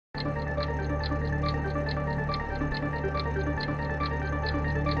Hey,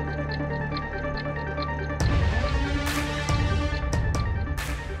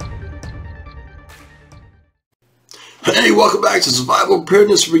 welcome back to Survival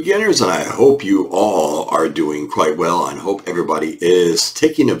Preparedness for Beginners, and I hope you all are doing quite well, and hope everybody is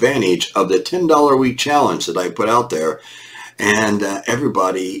taking advantage of the $10 a week challenge that I put out there, and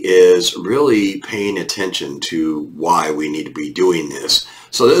everybody is really paying attention to why we need to be doing this.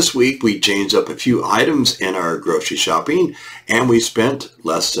 So this week we changed up a few items in our grocery shopping, and we spent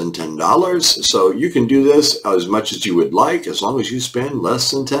less than $10. So you can do this as much as you would like, as long as you spend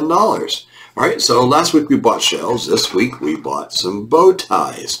less than $10. All right, so last week we bought shells. This week we bought some bow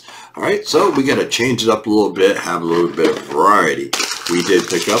ties. All right, so we got to change it up a little bit, have a little bit of variety. We did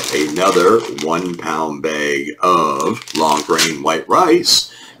pick up another 1 pound bag of long grain white rice,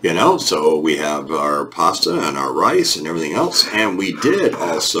 you know, so we have our pasta and our rice and everything else. And we did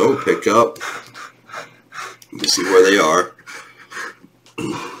also pick up, let me see where they are.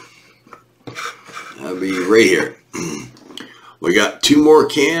 That'll be right here. We got 2 more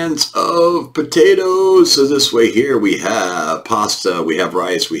cans of potatoes. So this way here we have pasta, we have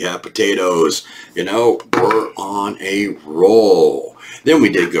rice, we have potatoes. You know, we're on a roll. Then we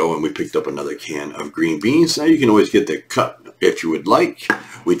did go and we picked up another can of green beans. Now you can always get the cut if you would like.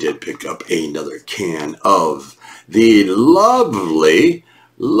 We did pick up another can of the lovely,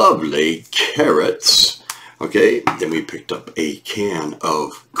 lovely carrots. Okay, then we picked up a can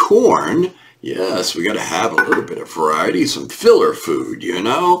of corn. Yes, we got to have a little bit of variety, some filler food, you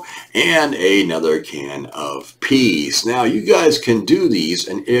know, and another can of peas. Now, you guys can do these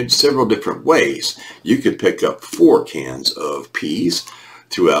in several different ways. You could pick up 4 cans of peas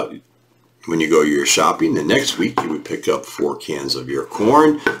throughout when you go your shopping. The next week, you would pick up 4 cans of your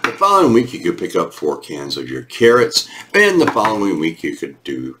corn. The following week, you could pick up 4 cans of your carrots. And the following week, you could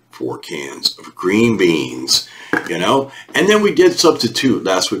do 4 cans of green beans. You know, and then we did substitute.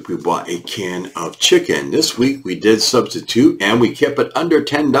 Last week we bought a can of chicken. This week we did substitute, and we kept it under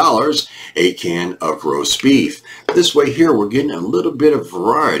 $10, a can of roast beef. This way here we're getting a little bit of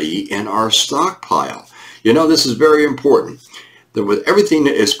variety in our stockpile. You know, this is very important. That with everything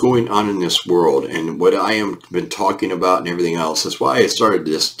that is going on in this world and what I have been talking about and everything else, that's why I started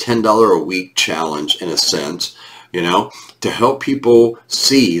this $10 a week challenge in a sense, you know, to help people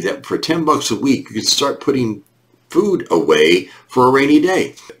see that for $10 a week you can start putting food away for a rainy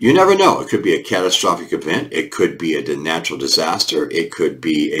day. You never know. It could be a catastrophic event. It could be a natural disaster. It could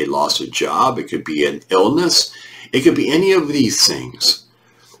be a loss of job. It could be an illness. It could be any of these things.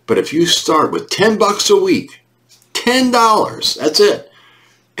 But if you start with $10 a week, $10, that's it,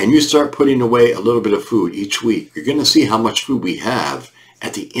 and you start putting away a little bit of food each week, you're going to see how much food we have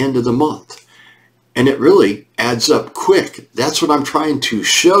at the end of the month. And it really adds up quick. That's what I'm trying to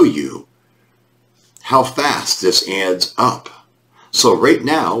show you, how fast this adds up. So right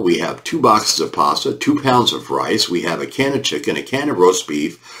now we have 2 boxes of pasta, 2 pounds of rice, we have a can of chicken, a can of roast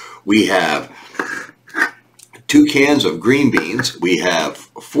beef, we have 2 cans of green beans, we have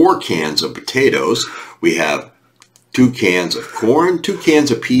 4 cans of potatoes, we have 2 cans of corn, 2 cans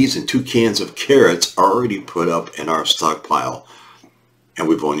of peas, and 2 cans of carrots already put up in our stockpile, and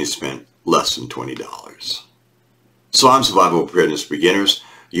we've only spent less than $20. So I'm Survival Preparedness Beginners.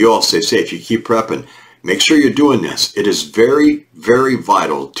 You all stay safe. You keep prepping. Make sure you're doing this. It is very, very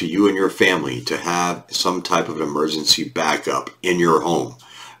vital to you and your family to have some type of emergency backup in your home.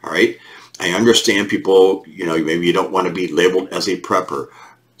 All right? I understand people, you know, maybe you don't want to be labeled as a prepper.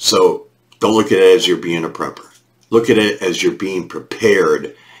 So don't look at it as you're being a prepper. Look at it as you're being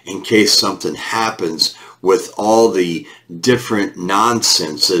prepared in case something happens with all the different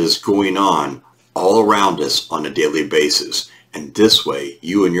nonsense that is going on all around us on a daily basis. And this way,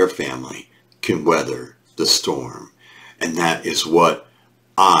 you and your family can weather the storm. And that is what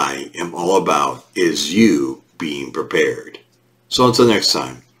I am all about, is you being prepared. So until next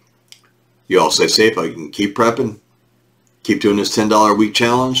time, you all stay safe. I can keep prepping, keep doing this $10 a week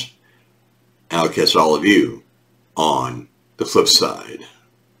challenge, and I'll catch all of you on the flip side.